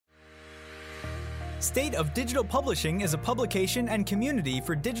State of Digital Publishing is a publication and community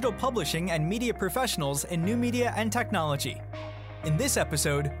for digital publishing and media professionals in new media and technology. In this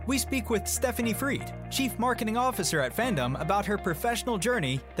episode, we speak with Stephanie Freed, Chief Marketing Officer at Fandom, about her professional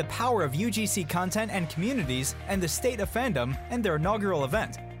journey, the power of UGC content and communities, and the state of Fandom and their inaugural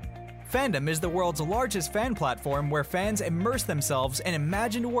event. Fandom is the world's largest fan platform where fans immerse themselves in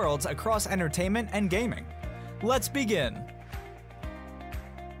imagined worlds across entertainment and gaming. Let's begin.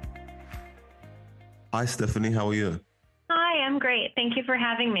 Hi, Stephanie. How are you? Hi, I'm great. Thank you for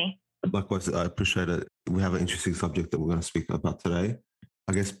having me. Likewise, I appreciate it. We have an interesting subject that we're going to speak about today.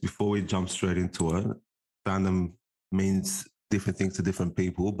 I guess before we jump straight into it, fandom means different things to different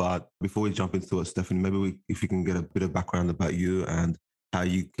people. But before we jump into it, Stephanie, maybe if you can get a bit of background about you and how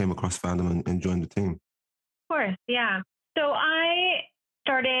you came across fandom and joined the team. Of course, yeah. So I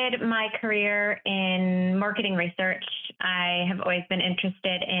started my career in marketing research. I have always been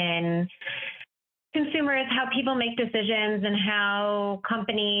interested in consumers, how people make decisions, and how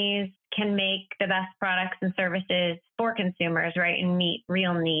companies can make the best products and services for consumers, right, and meet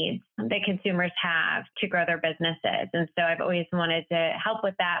real needs that consumers have to grow their businesses. And so I've always wanted to help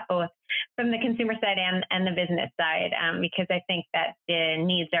with that, both from the consumer side and the business side, because I think that the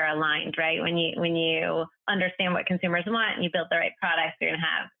needs are aligned, right? When you understand what consumers want and you build the right products, you're going to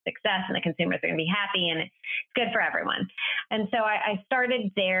have success and the consumers are going to be happy, and it's good for everyone. And so I started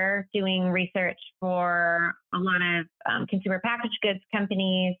there doing research for a lot of consumer packaged goods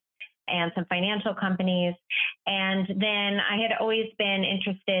companies and some financial companies. And then I had always been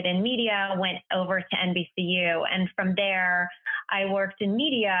interested in media, went over to NBCU. And from there, I worked in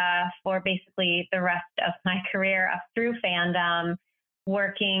media for basically the rest of my career up through Fandom,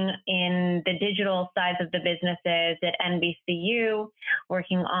 working in the digital sides of the businesses at NBCU,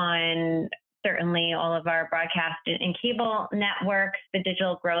 working on certainly all of our broadcast and cable networks, the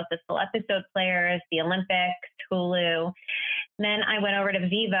digital growth of full episode players, the Olympics, Hulu. Then I went over to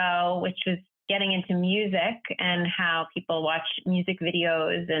Vivo, which was getting into music and how people watch music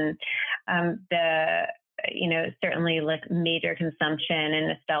videos and certainly like major consumption and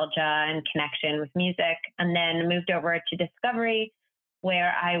nostalgia and connection with music. And then moved over to Discovery,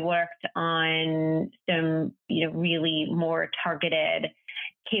 where I worked on some, really more targeted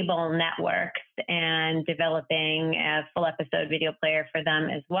cable networks and developing a full episode video player for them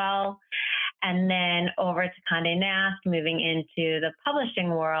as well. And then over to Condé Nast, moving into the publishing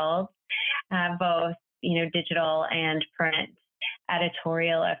world, both, digital and print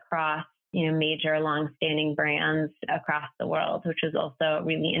editorial across, major longstanding brands across the world, which was also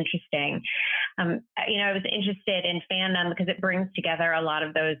really interesting. I was interested in Fandom because it brings together a lot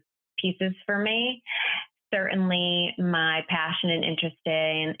of those pieces for me. Certainly my passion and interest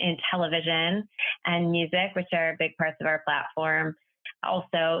in television and music, which are big parts of our platform.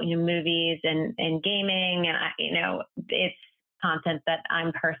 Also, movies and gaming, and it's content that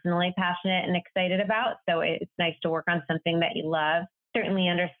I'm personally passionate and excited about. So it's nice to work on something that you love. Certainly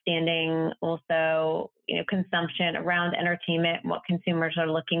understanding also, consumption around entertainment, what consumers are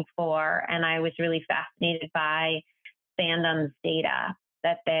looking for. And I was really fascinated by Fandom's data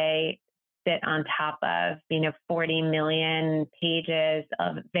that they sit on top of, 40 million pages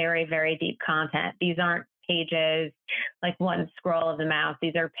of very, very deep content. These aren't pages like one scroll of the mouse.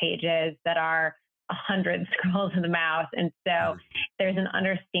 These are pages that are 100 scrolls of the mouse. And so there's an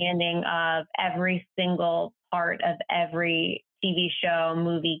understanding of every single part of every TV show,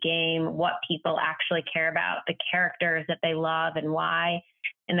 movie, game, what people actually care about, the characters that they love and why,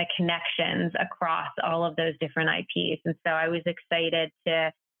 and the connections across all of those different IPs. And so I was excited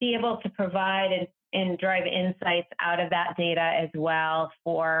to be able to provide and drive insights out of that data as well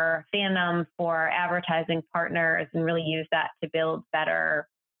for Fandom, for advertising partners, and really use that to build better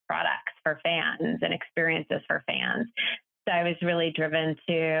products for fans and experiences for fans. So I was really driven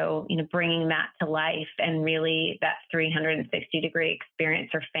to, bringing that to life and really that 360-degree experience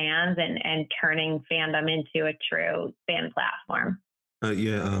for fans and turning Fandom into a true fan platform.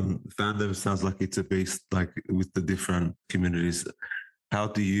 Fandom sounds like it's a beast, like with the different communities. How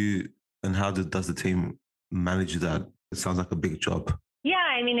do you and does the team manage that? It sounds like a big job.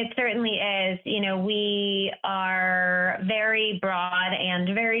 Yeah, it certainly is. We are very broad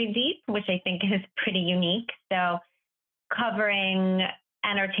and very deep, which I think is pretty unique. So covering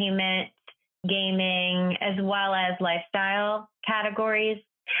entertainment, gaming, as well as lifestyle categories.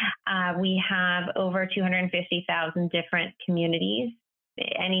 We have over 250,000 different communities.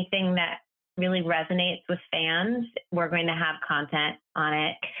 Anything that really resonates with fans, we're going to have content on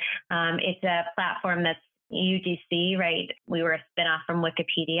it. It's a platform that's UGC, right? We were a spinoff from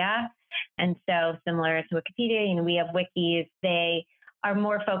Wikipedia. And so similar to Wikipedia, we have wikis. They are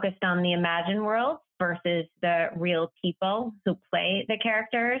more focused on the imagined world versus the real people who play the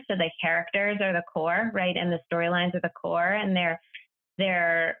characters. So the characters are the core, right? And the storylines are the core, and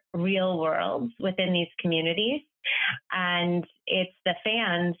they're real worlds within these communities. And it's the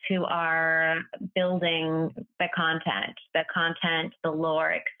fans who are building the content, the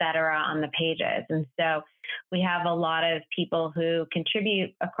lore, et cetera, on the pages. And so we have a lot of people who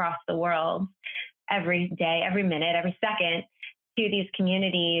contribute across the world every day, every minute, every second to these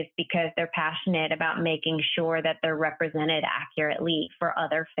communities because they're passionate about making sure that they're represented accurately for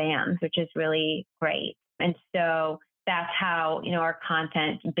other fans, which is really great. And so that's how, our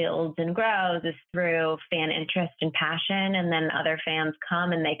content builds and grows, is through fan interest and passion. And then other fans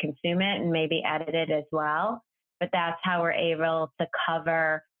come and they consume it and maybe edit it as well. But that's how we're able to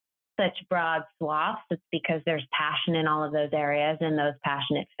cover such broad swaths. It's because there's passion in all of those areas, and those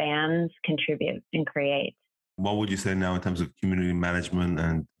passionate fans contribute and create. What would you say now in terms of community management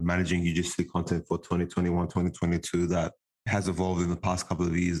and managing UGC content for 2021, 2022 that has evolved in the past couple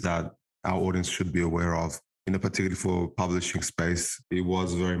of years that our audience should be aware of? Particularly for publishing space, it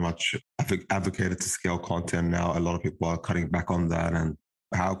was very much advocated to scale content. Now, a lot of people are cutting back on that. And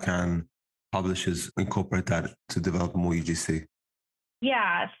how can publishers incorporate that to develop more UGC?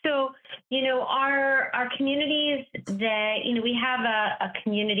 Yeah. So, our communities, we have a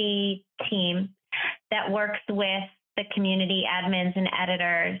community team that works with the community admins and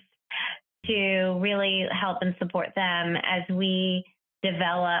editors to really help and support them as we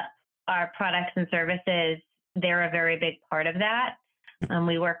develop our products and services. They're a very big part of that.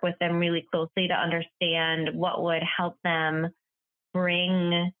 We work with them really closely to understand what would help them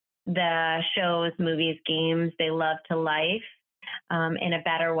bring the shows, movies, games they love to life in a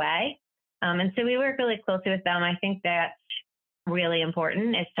better way. And so we work really closely with them. I think that's really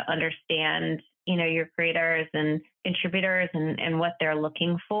important, is to understand, your creators and contributors and what they're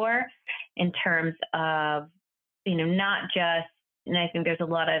looking for in terms of, not just, and I think there's a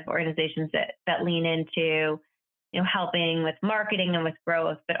lot of organizations that lean into, helping with marketing and with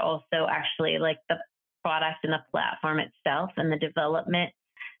growth, but also actually like the product and the platform itself and the development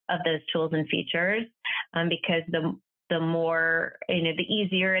of those tools and features. Because the more, the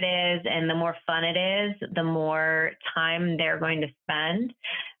easier it is and the more fun it is, the more time they're going to spend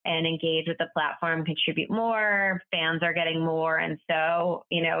and engage with the platform, contribute more, fans are getting more. And so,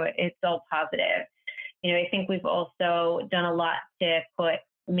 it's all positive. I think we've also done a lot to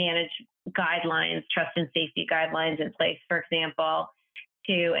manage guidelines, trust and safety guidelines in place, for example,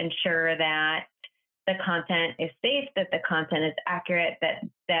 to ensure that the content is safe, that the content is accurate,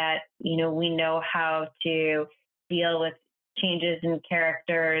 that we know how to deal with changes in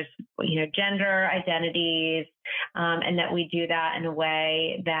characters, gender identities, and that we do that in a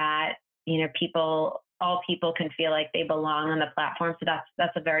way that, all people can feel like they belong on the platform. So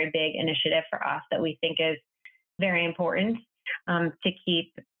that's a very big initiative for us that we think is very important to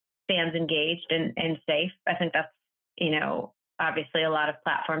keep fans engaged and safe. I think that's, obviously a lot of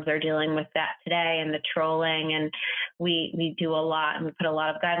platforms are dealing with that today, and the trolling, and we do a lot, and we put a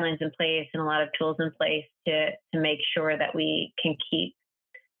lot of guidelines in place and a lot of tools in place to make sure that we can keep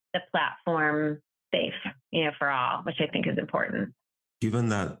the platform safe, for all, which I think is important. Given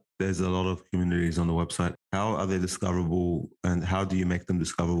that there's a lot of communities on the website, how are they discoverable, and how do you make them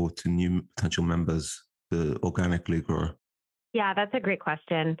discoverable to new potential members to organically grow? Yeah, that's a great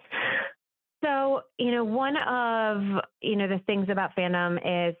question. So, one of, the things about fandom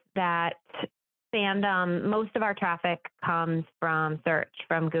is that fandom, most of our traffic comes from search,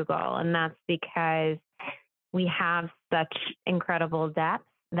 from Google. And that's because we have such incredible depth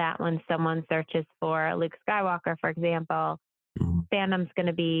that when someone searches for Luke Skywalker, for example, fandom's going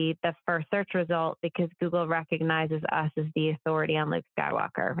to be the first search result because Google recognizes us as the authority on Luke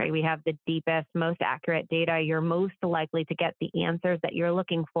Skywalker, right? We have the deepest, most accurate data. You're most likely to get the answers that you're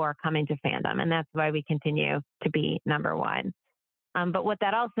looking for coming to fandom. And that's why we continue to be number one. But what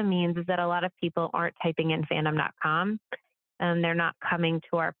that also means is that a lot of people aren't typing in fandom.com, and they're not coming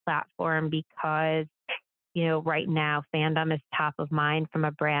to our platform because, right now fandom is top of mind from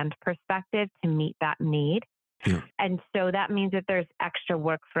a brand perspective to meet that need. Yeah. And so that means that there's extra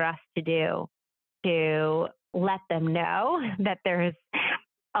work for us to do to let them know that there's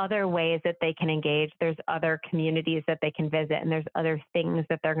other ways that they can engage. There's other communities that they can visit, and there's other things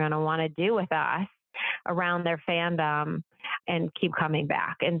that they're going to want to do with us around their fandom and keep coming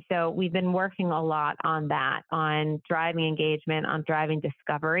back. And so we've been working a lot on that, on driving engagement, on driving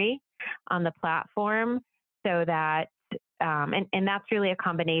discovery on the platform, so that, and that's really a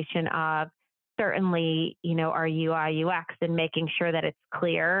combination of certainly, our UI, UX, and making sure that it's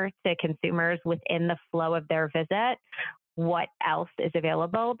clear to consumers within the flow of their visit what else is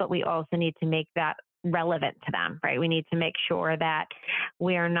available, but we also need to make that relevant to them, right? We need to make sure that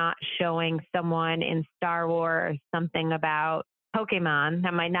we are not showing someone in Star Wars something about Pokemon.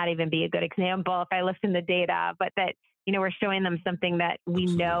 That might not even be a good example if I listen to data, but that, we're showing them something that we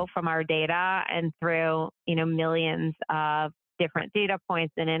know from our data and through, millions of different data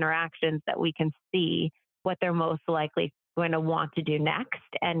points and interactions that we can see what they're most likely going to want to do next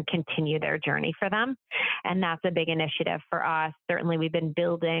and continue their journey for them. And that's a big initiative for us. Certainly, we've been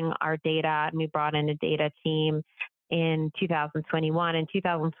building our data, and we brought in a data team in 2021. In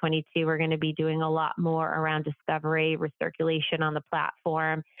 2022, we're going to be doing a lot more around discovery, recirculation on the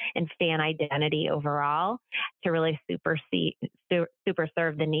platform, and fan identity overall to really super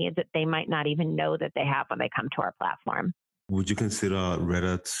serve the needs that they might not even know that they have when they come to our platform. Would you consider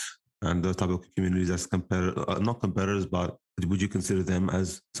Reddit and those type of communities as not competitors, but would you consider them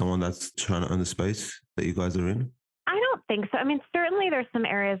as someone that's trying to earn the space that you guys are in? I don't think so. I mean, certainly there's some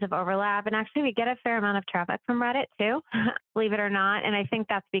areas of overlap, and actually we get a fair amount of traffic from Reddit too, believe it or not. And I think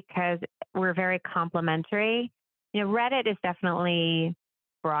that's because we're very complementary. Reddit is definitely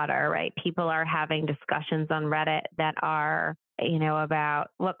broader, right? People are having discussions on Reddit that are, about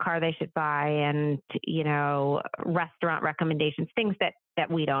what car they should buy and, restaurant recommendations, things that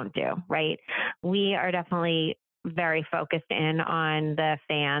we don't do, right? We are definitely very focused in on the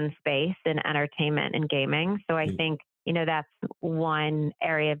fan space and entertainment and gaming. So I think, that's one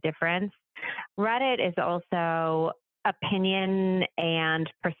area of difference. Reddit is also opinion and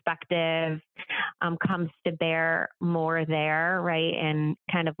perspective comes to bear more there, right? And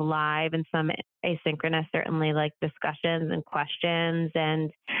kind of live and some asynchronous, certainly like discussions and questions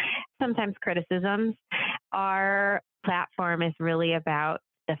and sometimes criticisms. Our platform is really about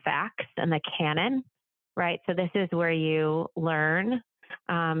the facts and the canon, right? So this is where you learn.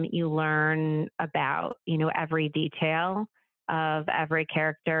 You learn about, every detail of every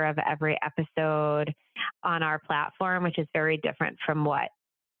character of every episode on our platform, which is very different from what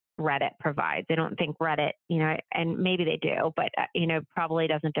Reddit provides. I don't think Reddit, and maybe they do, but, probably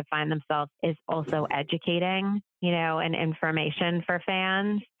doesn't define themselves as also educating, and information for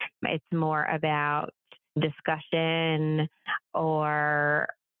fans. It's more about discussion or,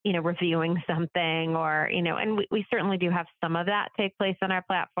 reviewing something or, and we certainly do have some of that take place on our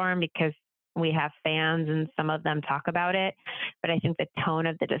platform because we have fans and some of them talk about it. But I think the tone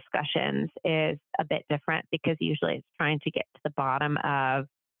of the discussions is a bit different because usually it's trying to get to the bottom of,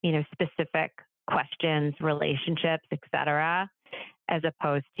 specific questions, relationships, et cetera, as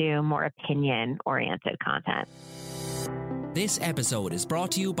opposed to more opinion-oriented content. This episode is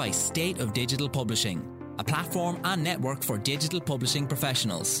brought to you by State of Digital Publishing, a platform and network for digital publishing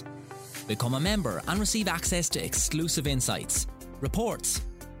professionals. Become a member and receive access to exclusive insights, reports,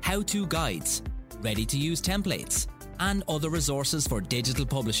 how-to guides, ready-to-use templates, and other resources for digital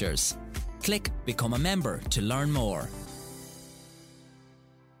publishers. Click Become a Member to learn more.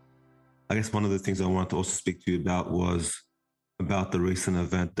 I guess one of the things I wanted to also speak to you about was about the recent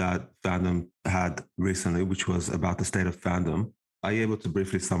event that Fandom had recently, which was about the state of fandom. Are you able to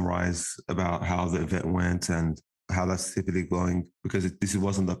briefly summarize about how the event went and how that's typically going? Because this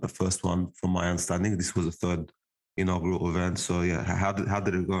wasn't the first one, from my understanding. This was the third inaugural event. So yeah, how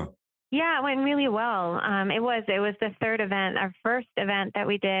did it go? Yeah, it went really well. It was the third event. Our first event that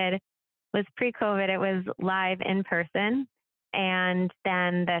we did was pre-COVID. It was live in person. And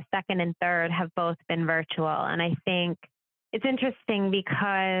then the second and third have both been virtual. And I think it's interesting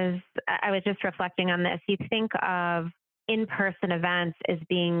because I was just reflecting on this. You think of in-person events as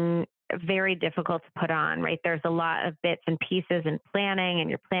being very difficult to put on, right? There's a lot of bits and pieces and planning, and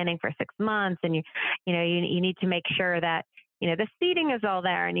you're planning for 6 months, and you need to make sure that, the seating is all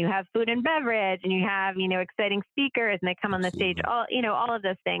there, and you have food and beverage, and you have, exciting speakers, and they come on the stage, all of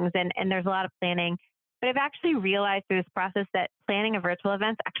those things. And there's a lot of planning. But I've actually realized through this process that planning a virtual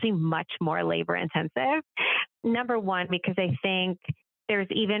event is actually much more labor intensive. Number one, because I think there's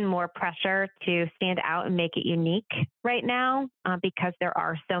even more pressure to stand out and make it unique right now because there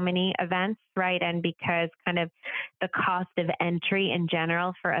are so many events, right? And because kind of the cost of entry in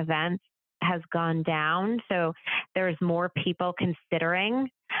general for events has gone down. So there's more people considering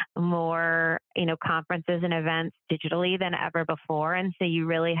more, conferences and events digitally than ever before. And so you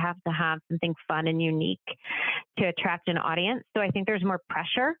really have to have something fun and unique to attract an audience. So I think there's more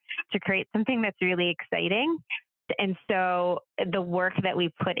pressure to create something that's really exciting. And so the work that we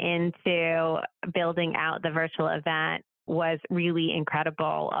put into building out the virtual event was really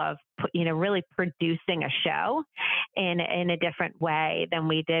incredible of, really producing a show in a different way than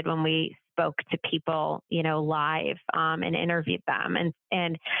we did when we spoke to people, live and interviewed them.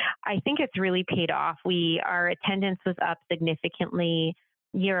 And I think it's really paid off. Our attendance was up significantly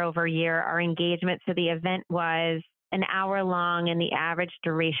year over year. Our engagement for the event was an hour long, and the average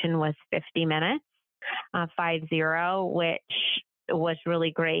duration was 50 minutes, 50, which was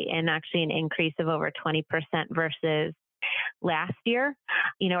really great, and actually an increase of over 20% versus last year.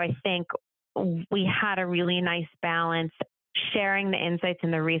 I think we had a really nice balance, sharing the insights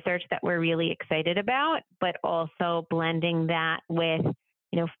and the research that we're really excited about, but also blending that with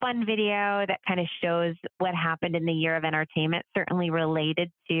fun video that kind of shows what happened in the year of entertainment, certainly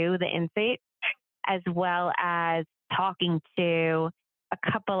related to the insights, as well as talking to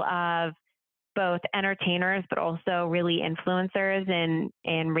a couple of both entertainers, but also really influencers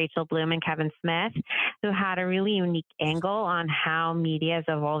in Rachel Bloom and Kevin Smith, who had a really unique angle on how media is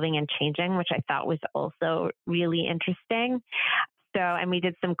evolving and changing, which I thought was also really interesting. And we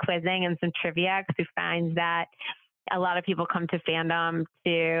did some quizzing and some trivia, because we find that a lot of people come to fandom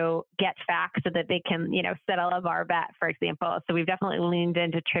to get facts so that they can, settle a bar bet, for example. So we've definitely leaned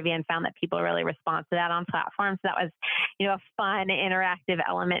into trivia and found that people really respond to that on platforms. So that was, a fun interactive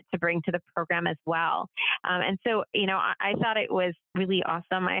element to bring to the program as well. And so, I thought it was really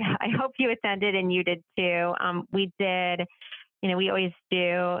awesome. I hope you attended and you did too. We did, we always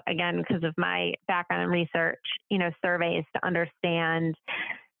do, again, because of my background in research, surveys to understand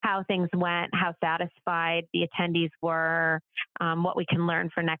how things went, how satisfied the attendees were, what we can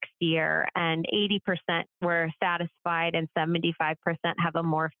learn for next year. And 80% were satisfied and 75% have a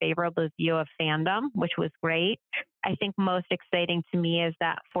more favorable view of fandom, which was great. I think most exciting to me is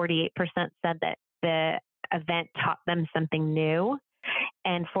that 48% said that the event taught them something new,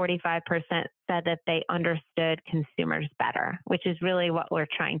 and 45% said that they understood consumers better, which is really what we're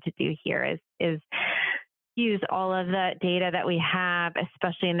trying to do here is use all of the data that we have,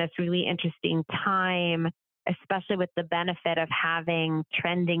 especially in this really interesting time, especially with the benefit of having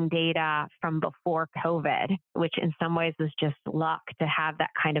trending data from before COVID, which in some ways was just luck to have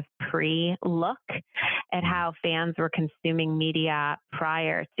that kind of pre-look at how fans were consuming media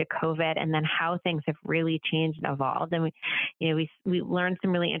prior to COVID, and then how things have really changed and evolved. And we learned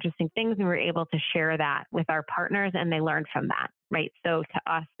some really interesting things, and we were able to share that with our partners, and they learned from that, right? So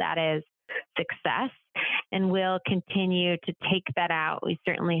to us, that is success, and we'll continue to take that out. We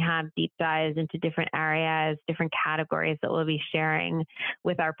certainly have deep dives into different areas, different categories that we'll be sharing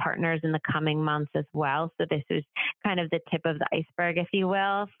with our partners in the coming months as well. So this is kind of the tip of the iceberg, if you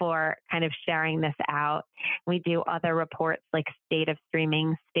will, for kind of sharing this out. We do other reports like State of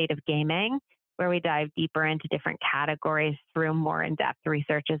Streaming, State of Gaming, where we dive deeper into different categories through more in-depth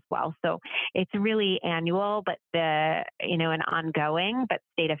research as well. So it's really annual, but and ongoing, but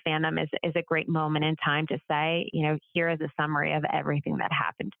State of Fandom is a great moment in time to say, here is a summary of everything that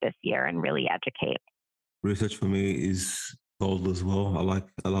happened this year, and really educate. Research for me is gold as well.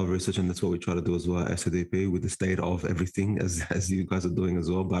 I love research, and that's what we try to do as well at SADP with the state of everything, as you guys are doing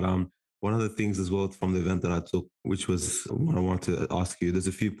as well. But one of the things as well from the event that I took, which was what I wanted to ask you, there's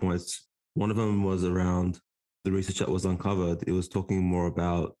a few points. One of them was around the research that was uncovered. It was talking more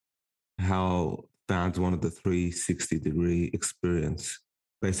about how fans wanted the 360-degree experience.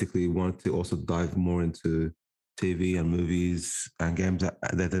 Basically, wanted to also dive more into TV and movies and games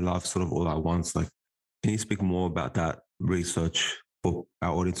that they love sort of all at once. Like, can you speak more about that research for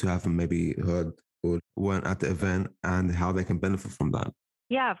our audience who haven't maybe heard or weren't at the event, and how they can benefit from that?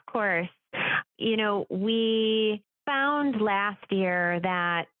 Yeah, of course. We found last year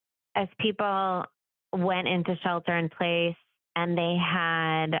that as people went into shelter in place and they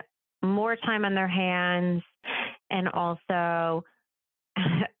had more time on their hands, and also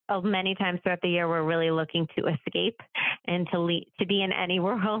many times throughout the year we're really looking to escape and to be in any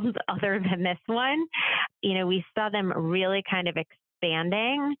world other than this one, we saw them really kind of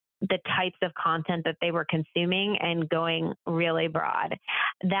expanding the types of content that they were consuming and going really broad.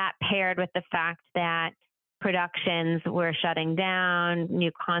 That paired with the fact that productions were shutting down,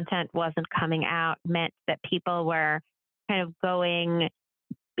 new content wasn't coming out, meant that people were kind of going,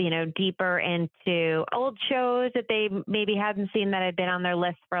 deeper into old shows that they maybe hadn't seen that had been on their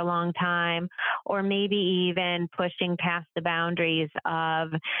list for a long time, or maybe even pushing past the boundaries of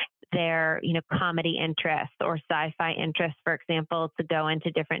their, comedy interests or sci-fi interests, for example, to go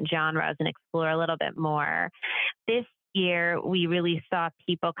into different genres and explore a little bit more. This year, we really saw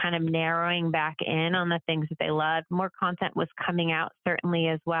people kind of narrowing back in on the things that they loved. More content was coming out certainly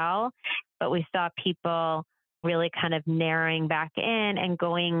as well, but we saw people really kind of narrowing back in and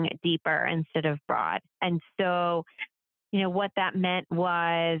going deeper instead of broad. And so, what that meant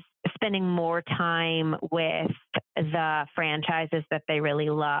was spending more time with the franchises that they really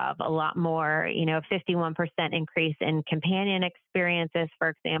love. A lot more, 51% increase in companion experiences, for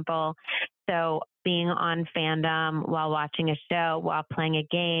example. So being on fandom while watching a show, while playing a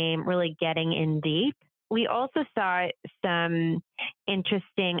game, really getting in deep. We also saw some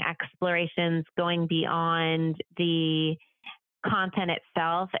interesting explorations going beyond the content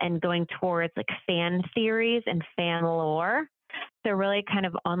itself and going towards like fan theories and fan lore. So really kind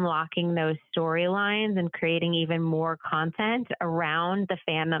of unlocking those storylines and creating even more content around the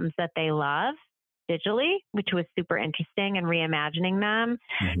fandoms that they love digitally, which was super interesting, and reimagining them.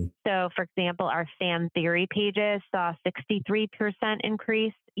 Mm-hmm. So for example, our fan theory pages saw 63%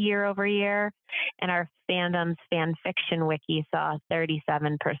 increase year over year, and our fandom's fan fiction wiki saw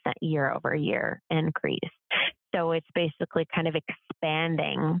 37% year over year increase. So it's basically kind of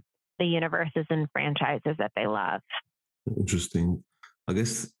expanding the universes and franchises that they love. Interesting. I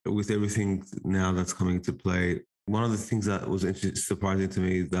guess with everything now that's coming into play, one of the things that was surprising to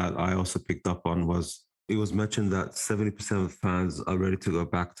me that I also picked up on was it was mentioned that 70% of fans are ready to go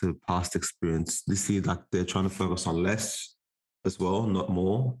back to past experience. They see that they're trying to focus on less as well, not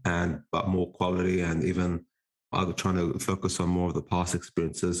more, but more quality, and even are trying to focus on more of the past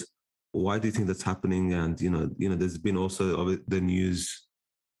experiences. Why do you think that's happening? And there's been also the news.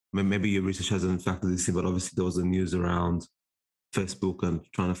 Maybe your research hasn't factored this in, but obviously there was the news around Facebook and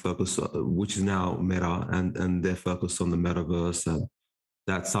trying to focus, which is now Meta, and their focus on the metaverse, and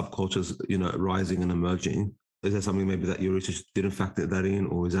that subculture's rising and emerging. Is that something maybe that your research didn't factor that in,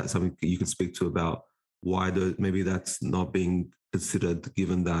 or is that something you can speak to about why maybe that's not being considered,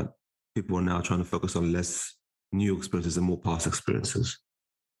 given that people are now trying to focus on less new experiences and more past experiences?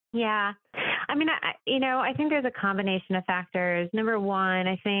 Yeah. I mean, I think there's a combination of factors. Number one,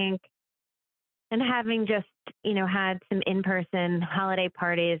 I think, and having just, had some in-person holiday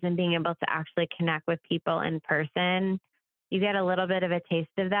parties and being able to actually connect with people in person, you get a little bit of a taste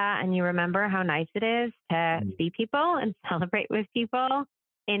of that, and you remember how nice it is to see people and celebrate with people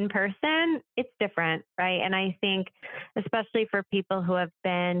in person. It's different, right? And I think, especially for people who have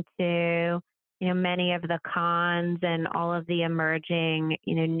been to many of the cons and all of the emerging,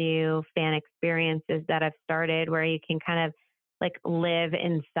 new fan experiences that have started, where you can kind of like live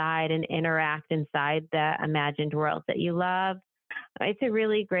inside and interact inside the imagined world that you love. It's a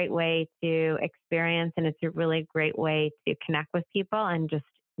really great way to experience, and it's a really great way to connect with people and just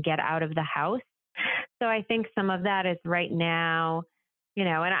get out of the house. So I think some of that is right now, and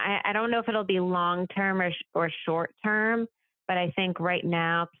I don't know if it'll be long-term or short-term, but I think right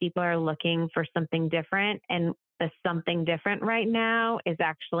now people are looking for something different, and the something different right now is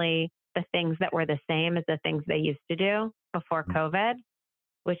actually the things that were the same as the things they used to do before COVID,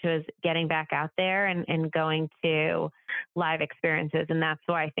 which was getting back out there and going to live experiences. And that's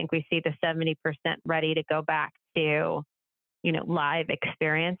why I think we see the 70% ready to go back to, live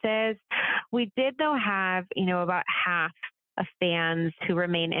experiences. We did, though, have, about half of fans who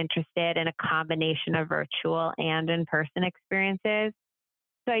remain interested in a combination of virtual and in-person experiences.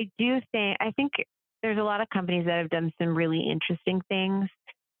 So I think there's a lot of companies that have done some really interesting things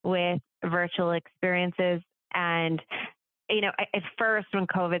with virtual experiences. And, at first when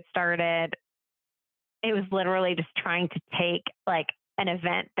COVID started, it was literally just trying to take like an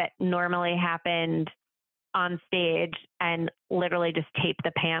event that normally happened on stage and literally just tape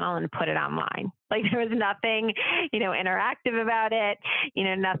the panel and put it online. Like there was nothing, interactive about it,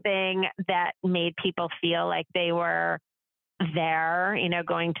 nothing that made people feel like they were there,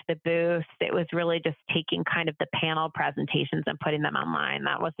 going to the booth. It was really just taking kind of the panel presentations and putting them online.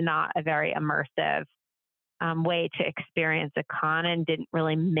 That was not a very immersive way to experience a con, and didn't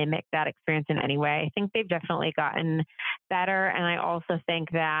really mimic that experience in any way. I think they've definitely gotten better. And I also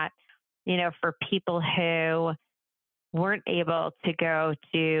think that, for people who weren't able to go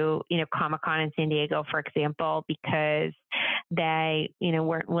to, Comic-Con in San Diego, for example, because they,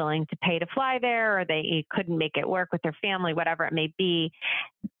 weren't willing to pay to fly there, or they couldn't make it work with their family, whatever it may be,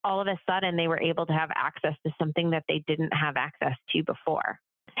 all of a sudden they were able to have access to something that they didn't have access to before.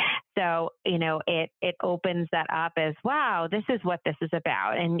 So, it opens that up as, wow, this is what this is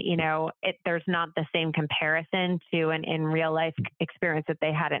about. And, there's not the same comparison to an in real life experience that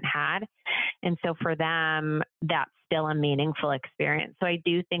they hadn't had. And so for them, that's still a meaningful experience. So I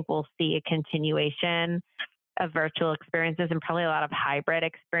do think we'll see a continuation of virtual experiences and probably a lot of hybrid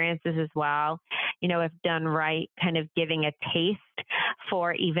experiences as well. If done right, kind of giving a taste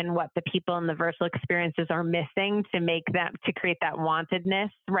for even what the people in the virtual experiences are missing to create that wantedness,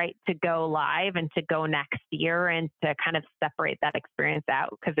 right, to go live and to go next year and to kind of separate that experience out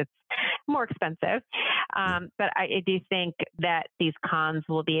because it's more expensive. But I do think that these cons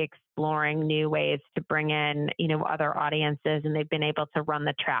will be exploring new ways to bring in, other audiences, and they've been able to run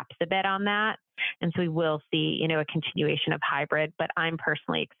the traps a bit on that. And so we will see, a continuation of hybrid, but I'm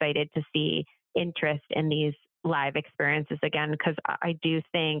personally excited to see interest in these live experiences again, because I do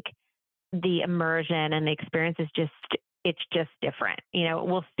think the immersion and the experience is it's just different.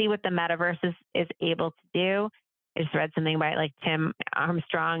 We'll see what the metaverse is able to do. I just read something about like Tim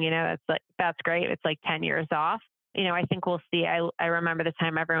Armstrong, that's great. It's like 10 years off. I think we'll see. I remember the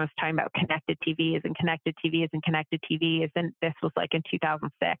time everyone was talking about connected TVs and connected TVs and connected TVs. And this was like in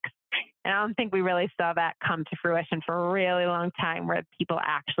 2006. And I don't think we really saw that come to fruition for a really long time where people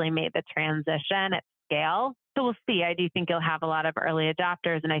actually made the transition at scale. So we'll see. I do think you'll have a lot of early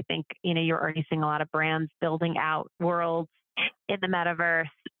adopters. And I think, you're already seeing a lot of brands building out worlds in the metaverse.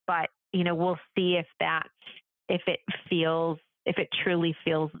 But, we'll see if it truly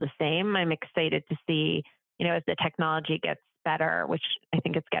feels the same. I'm excited to see, as the technology gets better, which I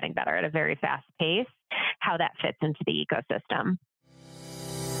think it's getting better at a very fast pace, how that fits into the ecosystem.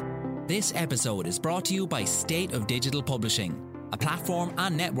 This episode is brought to you by State of Digital Publishing, a platform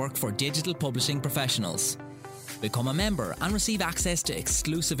and network for digital publishing professionals. Become a member and receive access to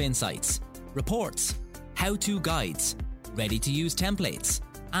exclusive insights, reports, how-to guides, ready-to-use templates,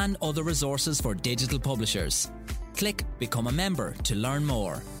 and other resources for digital publishers. Click Become a Member to learn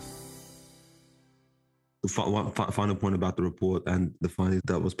more. One final point about the report and the findings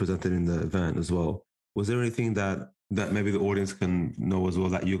that was presented in the event as well. Was there anything that maybe the audience can know as well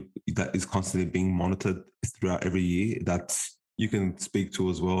that is constantly being monitored throughout every year that you can speak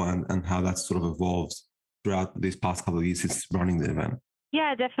to as well, and how that sort of evolves throughout these past couple of years since running the event?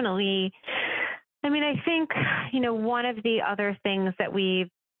 Yeah, definitely. I mean, I think, one of the other things that we've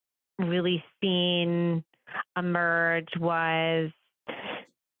really seen emerge was,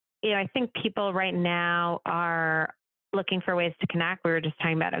 I think people right now are looking for ways to connect. We were just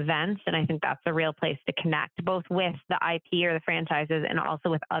talking about events, and I think that's a real place to connect, both with the IP or the franchises and also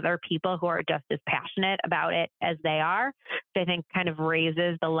with other people who are just as passionate about it as they are. So I think kind of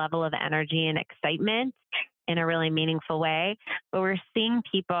raises the level of energy and excitement in a really meaningful way. But we're seeing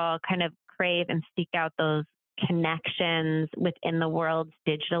people kind of crave and seek out those connections within the world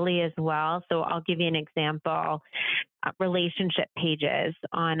digitally as well. So I'll give you an example. Relationship pages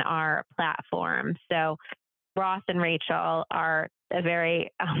on our platform. So Ross and Rachel are a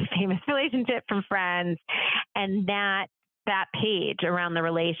very famous relationship from Friends, and that page around the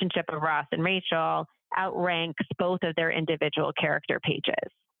relationship of Ross and Rachel outranks both of their individual character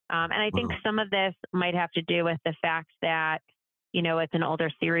pages. And I think some of this might have to do with the fact that, it's an older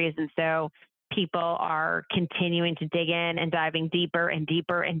series, and so people are continuing to dig in and diving deeper and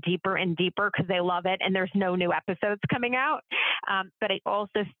deeper and deeper and deeper because they love it and there's no new episodes coming out. But I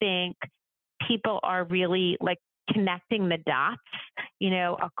also think people are really like connecting the dots,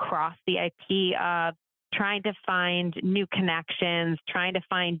 across the IP of trying to find new connections, trying to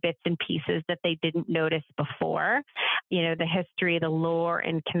find bits and pieces that they didn't notice before, the history, the lore,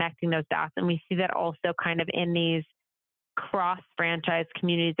 and connecting those dots. And we see that also kind of in these cross-franchise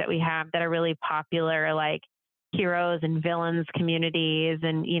communities that we have that are really popular, like heroes and villains communities.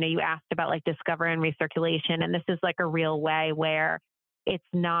 And, you asked about like discovery and recirculation. And this is like a real way where it's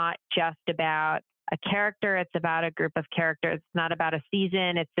not just about a character. It's about a group of characters. It's not about a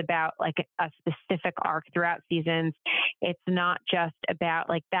season. It's about like a specific arc throughout seasons. It's not just about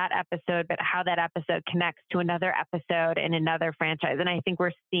like that episode, but how that episode connects to another episode in another franchise. And I think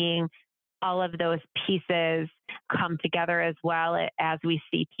we're seeing all of those pieces come together as well as we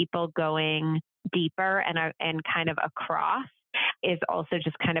see people going deeper and kind of across is also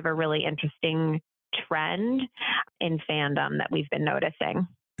just kind of a really interesting trend in fandom that we've been noticing.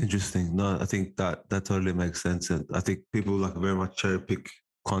 Interesting. No, I think that totally makes sense. And I think people like very much cherry pick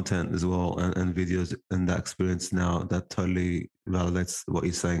content as well and videos and that experience now that totally validates what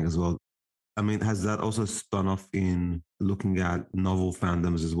you're saying as well. I mean, has that also spun off in looking at novel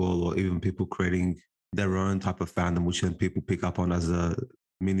fandoms as well, or even people creating their own type of fandom, which then people pick up on as a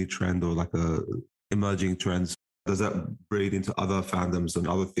mini trend or like a emerging trends? Does that breed into other fandoms and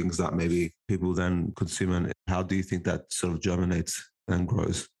other things that maybe people then consume? And how do you think that sort of germinates and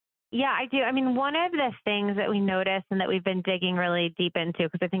grows? Yeah, I do. I mean, one of the things that we noticed and that we've been digging really deep into,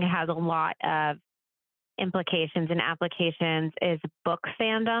 because I think it has a lot of implications and applications, is book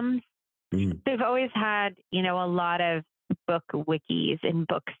fandoms. Mm. So we've always had, a lot of book wikis and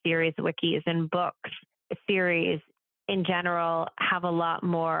book series wikis, and books series in general have a lot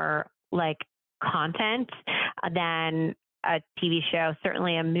more like content than a TV show,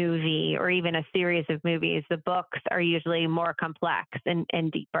 certainly a movie or even a series of movies. The books are usually more complex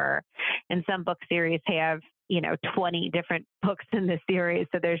and deeper. And some book series have 20 different books in the series.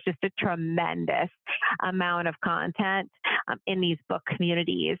 So there's just a tremendous amount of content in these book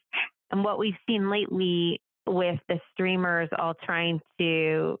communities. And what we've seen lately with the streamers all trying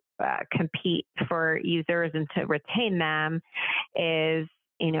to compete for users and to retain them is,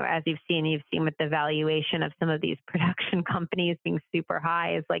 as you've seen with the valuation of some of these production companies being super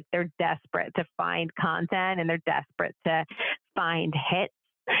high, is like they're desperate to find content and they're desperate to find hits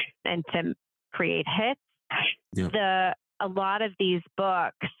and to create hits. Yeah. A lot of these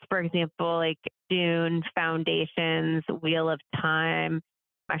books, for example, like Dune, Foundations, Wheel of Time,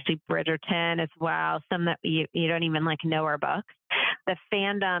 actually Bridgerton as well, some that you don't even know are books. The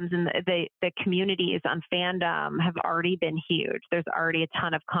fandoms and the communities on fandom have already been huge. There's already a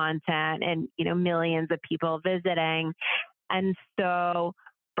ton of content and, millions of people visiting. And so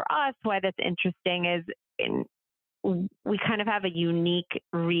for us, why that's interesting is we kind of have a unique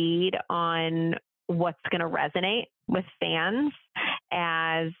read on what's going to resonate with fans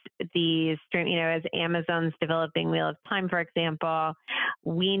as these as Amazon's developing Wheel of Time, for example.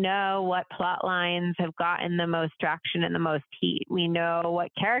 We know what plot lines have gotten the most traction and the most heat. We know what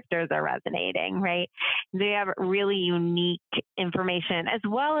characters are resonating, right? They have really unique information, as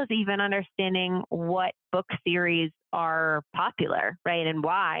well as even understanding what book series are popular, right? And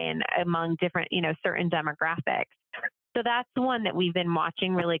why, and among different, certain demographics. So that's the one that we've been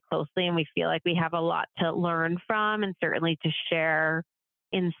watching really closely, and we feel like we have a lot to learn from and certainly to share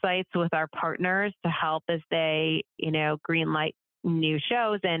insights with our partners to help as they, greenlight new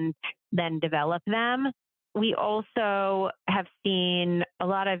shows and then develop them. We also have seen a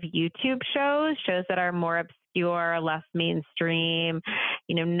lot of YouTube shows that are more obscure, less mainstream,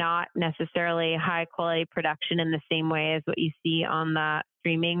 not necessarily high quality production in the same way as what you see on the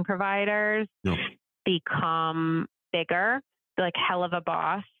streaming providers, become bigger. Like Hell of a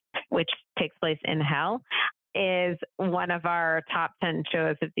Boss, which takes place in hell, is one of our top 10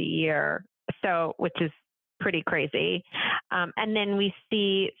 shows of the year. So, which is pretty crazy. And then we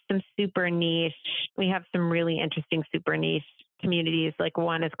see some super niche. We have some really interesting super niche communities. Like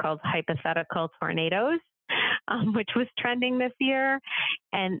one is called Hypothetical Tornadoes, which was trending this year.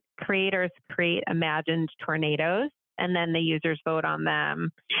 And creators create imagined tornadoes, and then the users vote on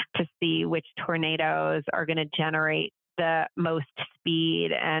them to see which tornadoes are going to generate the most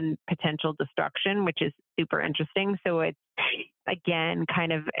speed and potential destruction, which is super interesting. So it's, again,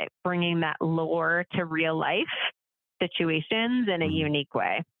 kind of bringing that lore to real life situations in a unique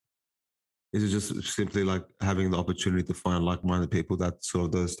way. Is it just simply like having the opportunity to find like-minded people that sort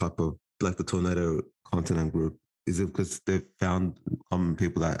of those type of, like the Tornado Continent group? Is it because they've found common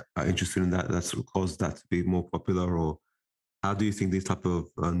people that are interested in that sort of caused that to be more popular? Or how do you think these type of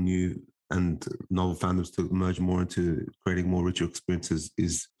new and novel fandoms to merge more into creating more richer experiences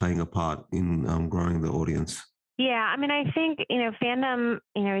is playing a part in growing the audience? Yeah, I mean, I think, fandom,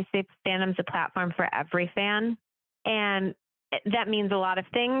 we say fandom's a platform for every fan. And that means a lot of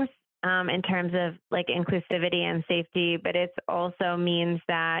things in terms of like inclusivity and safety, but it also means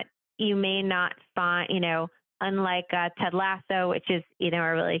that you may not find, unlike Ted Lasso, which is, a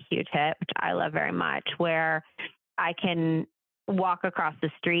really huge hit, which I love very much, where I can walk across the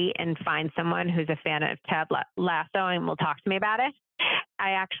street and find someone who's a fan of Ted Lasso and will talk to me about it.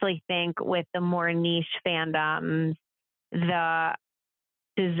 I actually think with the more niche fandoms, the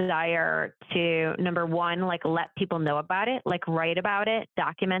desire to, number one, like let people know about it, like write about it,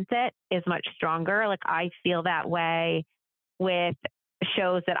 document it, is much stronger. Like I feel that way with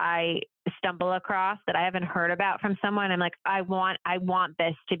shows that I stumble across that I haven't heard about from someone. I'm like, I want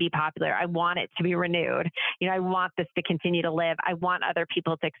this to be popular. I want it to be renewed. I want this to continue to live. I want other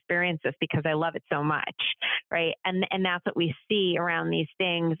people to experience this because I love it so much. Right. And that's what we see around these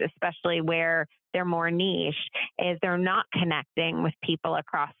things, especially where they're more niche, is they're not connecting with people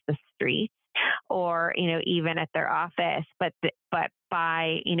across the street or, even at their office, but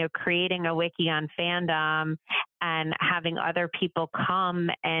by, creating a wiki on fandom and having other people come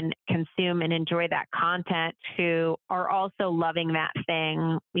and consume and enjoy that content who are also loving that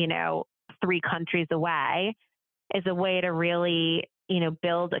thing, 3 countries away, is a way to really,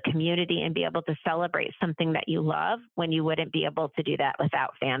 build a community and be able to celebrate something that you love when you wouldn't be able to do that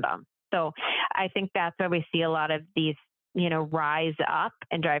without fandom. So I think that's where we see a lot of these, rise up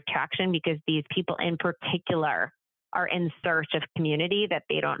and drive traction, because these people in particular are in search of community that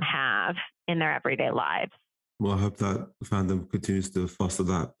they don't have in their everyday lives. Well, I hope that fandom continues to foster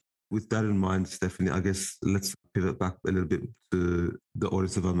that. With that in mind, Stephanie, I guess let's pivot back a little bit to the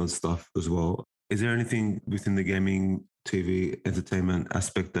audience development stuff as well. Is there anything within the gaming, TV, entertainment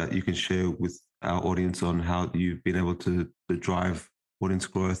aspect that you can share with our audience on how you've been able to drive audience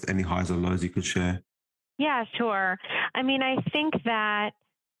growth? Any highs or lows you could share? Yeah, sure. I mean, I think that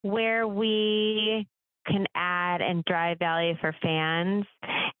where we can add and drive value for fans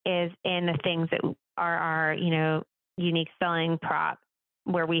is in the things that are our, unique selling prop,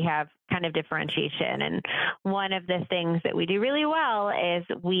 where we have kind of differentiation. And one of the things that we do really well is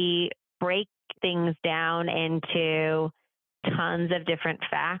we break things down into tons of different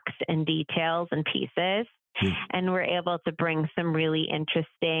facts and details and pieces. And we're able to bring some really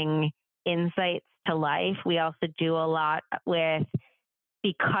interesting insights to life. We also do a lot with,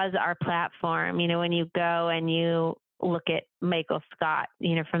 because our platform, when you go and you look at Michael Scott,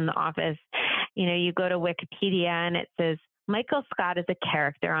 from The Office, you go to Wikipedia and it says, Michael Scott is a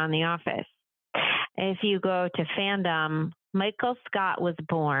character on The Office. If you go to fandom, Michael Scott was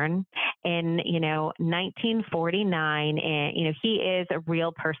born in, 1949, and, he is a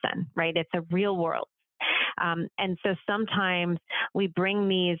real person, right? It's a real world. And so sometimes we bring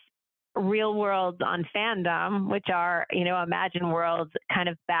these real worlds on fandom, which are, imagine worlds, kind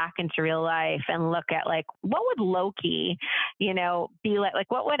of back into real life and look at like, what would Loki, be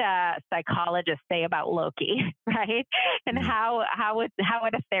like what would a psychologist say about Loki, right? And how would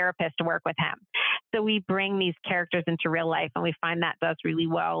a therapist work with him? So we bring these characters into real life, and we find that does really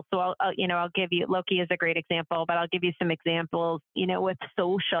well. So I'll give you, Loki is a great example, but I'll give you some examples, with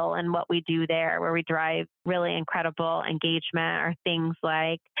social and what we do there, where we drive really incredible engagement, or things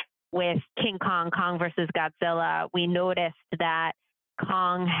like with King Kong versus Godzilla. We noticed that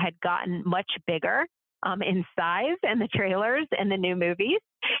Kong had gotten much bigger in size in the trailers and the new movies.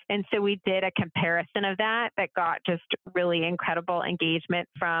 And so we did a comparison of that got just really incredible engagement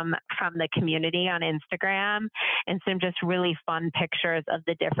from the community on Instagram, and some just really fun pictures of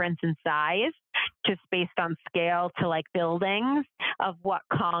the difference in size, just based on scale to like buildings of what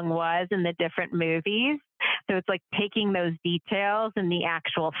Kong was in the different movies. So it's like taking those details and the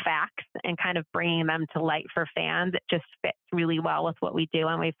actual facts and kind of bringing them to light for fans. It just fits really well with what we do,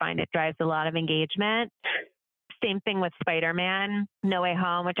 and we find it drives a lot of engagement. Same thing with Spider-Man No Way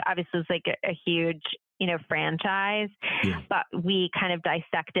Home, which obviously is like a huge, franchise. Yeah. But we kind of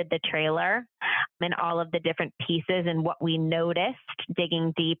dissected the trailer and all of the different pieces and what we noticed,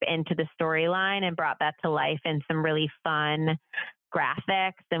 digging deep into the storyline, and brought that to life in some really fun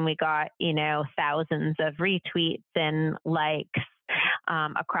graphics. And we got, thousands of retweets and likes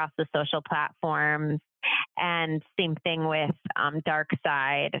across the social platforms. And same thing with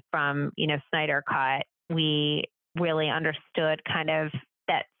Darkseid from, Snyder Cut. We really understood kind of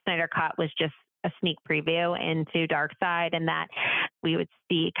that Snyder Cut was just a sneak preview into Darkseid, and that we would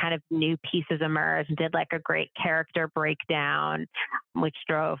see kind of new pieces emerge, and did like a great character breakdown, which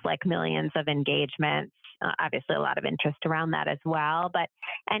drove like millions of engagements. Obviously a lot of interest around that as well. But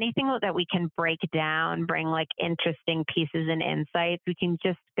anything that we can break down, bring like interesting pieces and insights, we can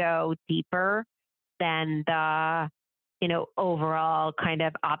just go deeper than the overall kind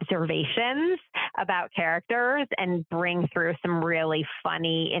of observations about characters, and bring through some really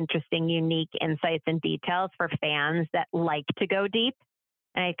funny, interesting, unique insights and details for fans that like to go deep.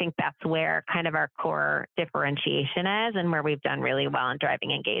 And I think that's where kind of our core differentiation is, and where we've done really well in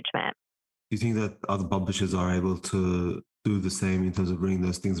driving engagement. Do you think that other publishers are able to do the same in terms of bringing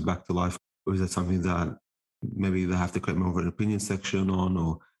those things back to life? Or is that something that maybe they have to create more of an opinion section on?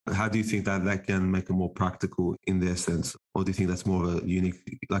 Or how do you think that can make it more practical in their sense? Or do you think that's more of a unique,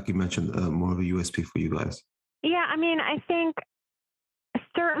 like you mentioned, more of a USP for you guys? Yeah, I mean, I think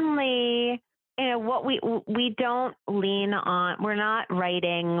certainly, what we don't lean on, we're not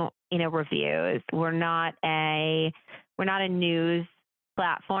writing, reviews. We're not a news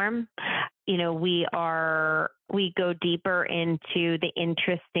platform. We go deeper into the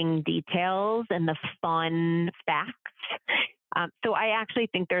interesting details and the fun facts. So I actually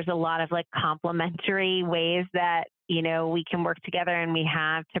think there's a lot of like complementary ways that, we can work together, and we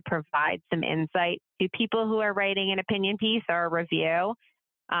have to provide some insight to people who are writing an opinion piece or a review,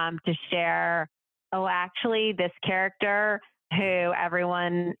 to share, actually this character who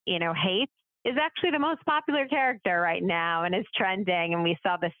everyone, hates is actually the most popular character right now and is trending. And we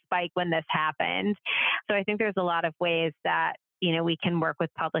saw the spike when this happened. So I think there's a lot of ways that, we can work with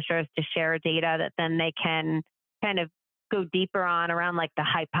publishers to share data that then they can kind of go deeper on around like the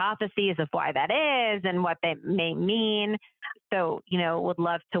hypotheses of why that is and what they may mean. So, would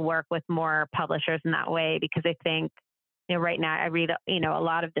love to work with more publishers in that way, because I think, right now I read, a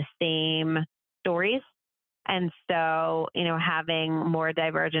lot of the same stories. And so, having more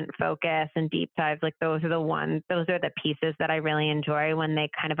divergent focus and deep dives, like those are the pieces that I really enjoy, when they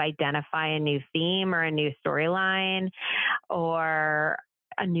kind of identify a new theme or a new storyline or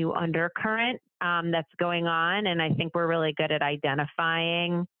a new undercurrent that's going on. And I think we're really good at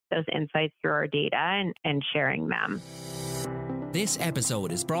identifying those insights through our data and sharing them. This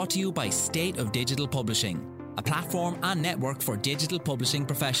episode is brought to you by State of Digital Publishing, a platform and network for digital publishing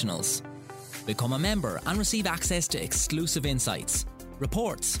professionals. Become a member and receive access to exclusive insights,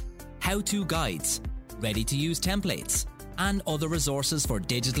 reports, how-to guides, ready-to-use templates, and other resources for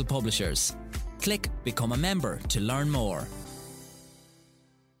digital publishers. Click Become a Member to learn more.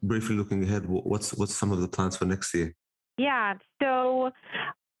 Briefly looking ahead, what's some of the plans for next year? Yeah, so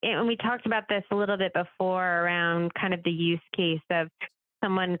and we talked about this a little bit before around kind of the use case of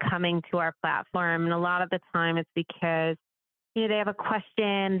someone coming to our platform. And a lot of the time it's because they have a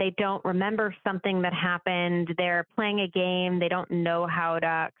question, they don't remember something that happened, they're playing a game, they don't know how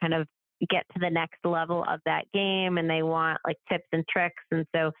to kind of get to the next level of that game, and they want like tips and tricks. And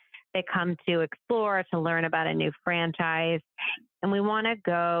so they come to explore, to learn about a new franchise. And we want to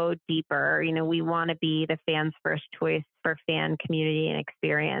go deeper. We want to be the fans' first choice for fan community and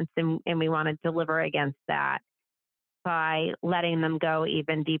experience. And we want to deliver against that by letting them go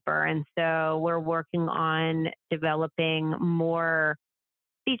even deeper. And so we're working on developing more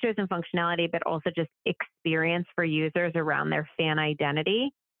features and functionality, but also just experience for users around their fan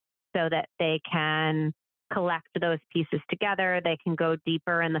identity, so that they can collect those pieces together. They can go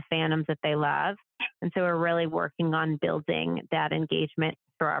deeper in the fandoms that they love. And so we're really working on building that engagement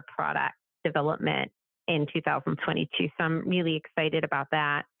for our product development in 2022. So I'm really excited about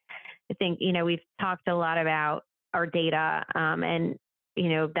that. I think, we've talked a lot about our data, and,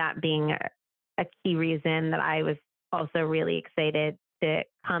 that being a key reason that I was also really excited to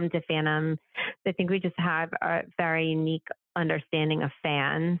come to Phantom. I think we just have a very unique understanding of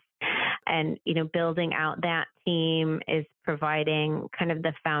fans, and, building out that team is providing kind of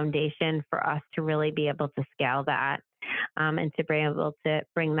the foundation for us to really be able to scale that, and to be able to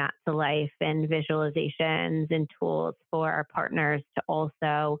bring that to life in visualizations and tools for our partners to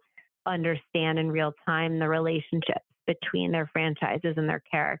also understand in real time the relationships between their franchises and their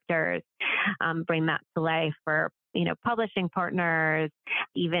characters, bring that to life for, publishing partners,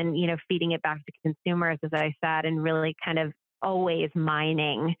 even, feeding it back to consumers, as I said, and really kind of always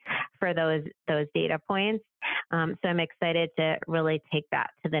mining for those data points. So I'm excited to really take that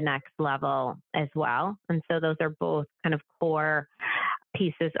to the next level as well. And so those are both kind of core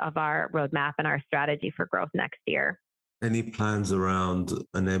pieces of our roadmap and our strategy for growth next year. Any plans around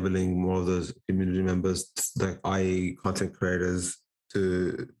enabling more of those community members, like i.e. content creators,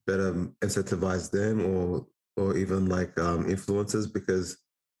 to better incentivize them, or even like influencers? Because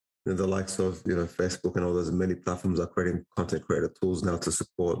the likes of Facebook and all those many platforms are creating content creator tools now to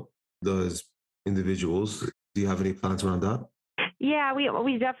support those individuals. Do you have any plans around that? Yeah,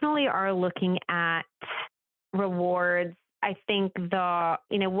 we definitely are looking at rewards. I think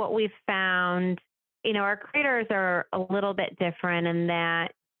what we've found, our creators are a little bit different in that,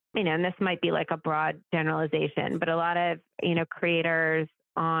 and this might be like a broad generalization, but a lot of, creators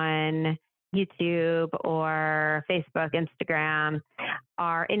on YouTube or Facebook, Instagram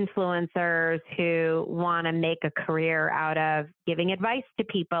are influencers who want to make a career out of giving advice to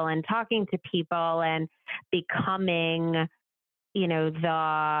people and talking to people and becoming,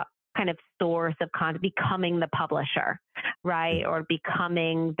 the kind of source of content, becoming the publisher, right? Or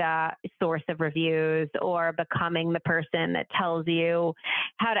becoming the source of reviews, or becoming the person that tells you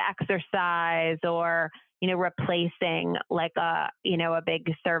how to exercise, or, replacing like a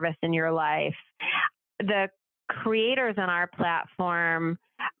big service in your life. The creators on our platform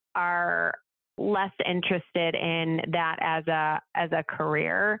are less interested in that as a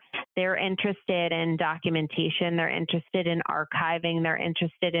career. They're interested in documentation. They're interested in archiving. They're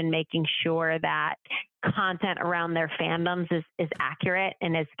interested in making sure that content around their fandoms is accurate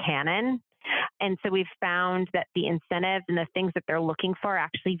and is canon. And so we've found that the incentives and the things that they're looking for are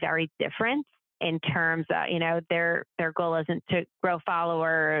actually very different in terms of, their goal isn't to grow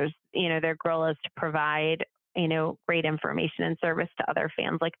followers. Their goal is to provide great information and service to other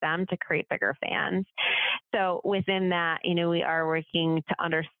fans like them to create bigger fans. So within that, we are working to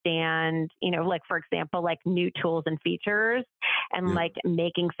understand, like, for example, like new tools and features and like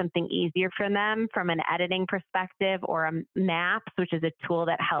making something easier for them from an editing perspective, or a Maps, which is a tool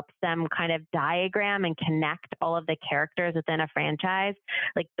that helps them kind of diagram and connect all of the characters within a franchise.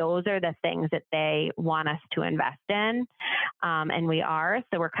 Like, those are the things that they want us to invest in. And we are.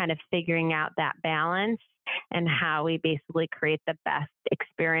 So we're kind of figuring out that balance and how we basically create the best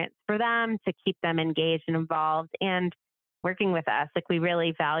experience for them to keep them engaged and involved and working with us. Like, we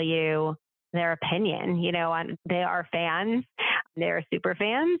really value their opinion. They are fans, they're super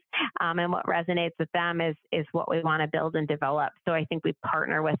fans, and what resonates with them is what we want to build and develop. So I think we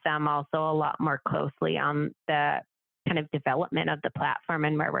partner with them also a lot more closely on the kind of development of the platform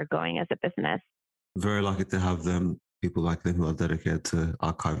and where we're going as a business. Very lucky to have them, people like them who are dedicated to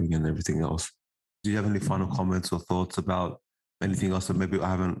archiving and everything else. Do you have any final comments or thoughts about anything else that maybe I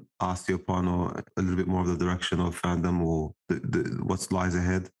haven't asked you upon, or a little bit more of the direction of fandom or what lies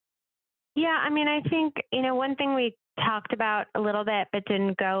ahead? Yeah, I think, one thing we talked about a little bit but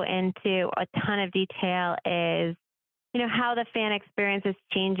didn't go into a ton of detail is, how the fan experience is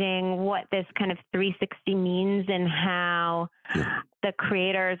changing, what this kind of 360 means, and how the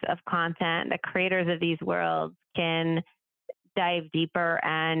creators of content, the creators of these worlds can dive deeper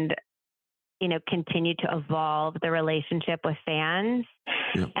and continue to evolve the relationship with fans.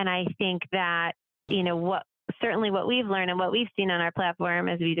 Yeah. And I think that, what we've learned and what we've seen on our platform,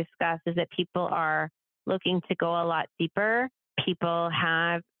 as we discussed, is that people are looking to go a lot deeper. People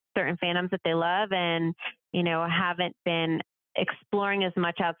have certain fandoms that they love and, haven't been exploring as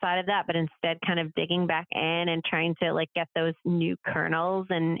much outside of that, but instead kind of digging back in and trying to like get those new kernels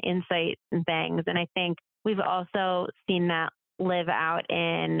and insights and things. And I think we've also seen that live out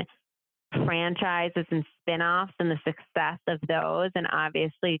in franchises and spin-offs and the success of those. And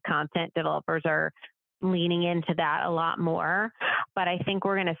obviously content developers are leaning into that a lot more. But I think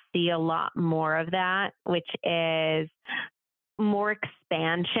we're going to see a lot more of that, which is more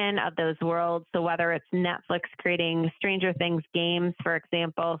expansion of those worlds. So whether it's Netflix creating Stranger Things games, for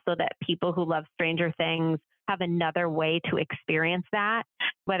example, so that people who love Stranger Things have another way to experience that,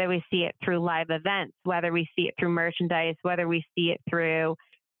 whether we see it through live events, whether we see it through merchandise, whether we see it through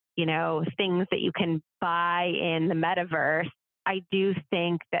things that you can buy in the metaverse. I do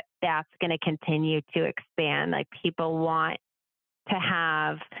think that that's going to continue to expand. Like, people want to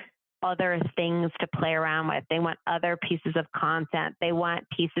have other things to play around with. They want other pieces of content. They want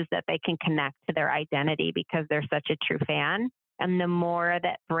pieces that they can connect to their identity because they're such a true fan. And the more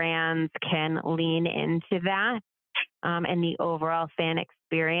that brands can lean into that and the overall fan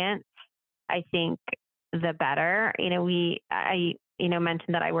experience, I think the better. I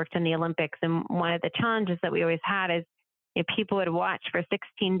mentioned that I worked in the Olympics, and one of the challenges that we always had is people would watch for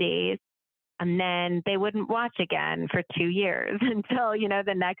 16 days and then they wouldn't watch again for 2 years until,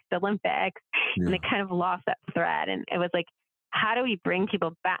 the next Olympics. Yeah. And they kind of lost that thread. And it was like, how do we bring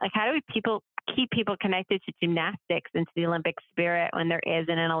people back? Like, how do we keep people connected to gymnastics and to the Olympic spirit when there isn't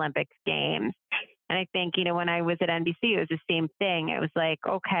an Olympics Games? And I think, when I was at NBC, it was the same thing. It was like,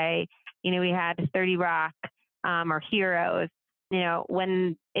 okay, we had 30 Rock or Heroes,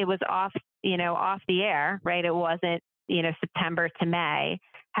 when it was off the air, right? It wasn't, September to May.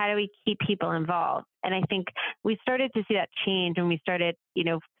 How do we keep people involved? And I think we started to see that change when we started,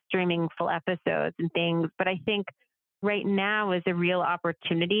 streaming full episodes and things. But I think right now is a real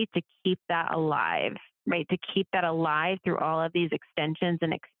opportunity to keep that alive, right? To keep that alive through all of these extensions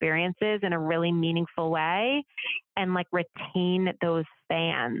and experiences in a really meaningful way, and like retain those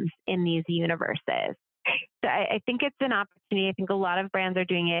fans in these universes. So I think it's an opportunity. I think a lot of brands are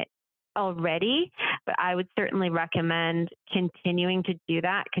doing it already, but I would certainly recommend continuing to do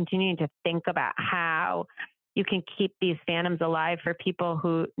that, continuing to think about how you can keep these fandoms alive for people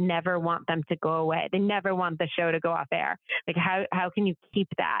who never want them to go away. They never want the show to go off air. Like, how can you keep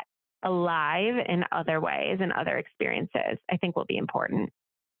that alive in other ways and other experiences? I think will be important.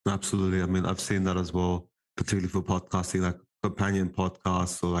 Absolutely. I've seen that as well, particularly for podcasting, like companion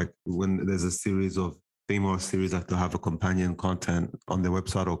podcasts, or like when there's a series of theme or series that to have a companion content on their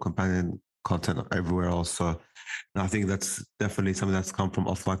website or companion content everywhere else. So I think that's definitely something that's come from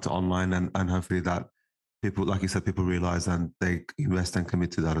offline to online, and hopefully that people, like you said, people realize and they invest and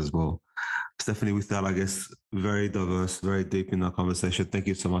commit to that as well. Stephanie, with that, I guess, very diverse, very deep in our conversation. Thank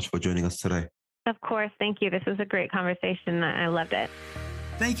you so much for joining us today. Of course. Thank you. This was a great conversation. I loved it.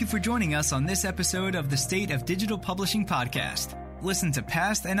 Thank you for joining us on this episode of the State of Digital Publishing podcast. Listen to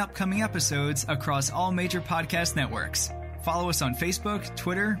past and upcoming episodes across all major podcast networks. Follow us on Facebook,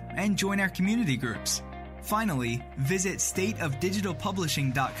 Twitter, and join our community groups. Finally, visit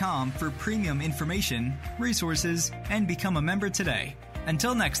stateofdigitalpublishing.com for premium information, resources, and become a member today.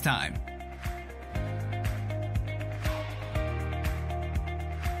 Until next time.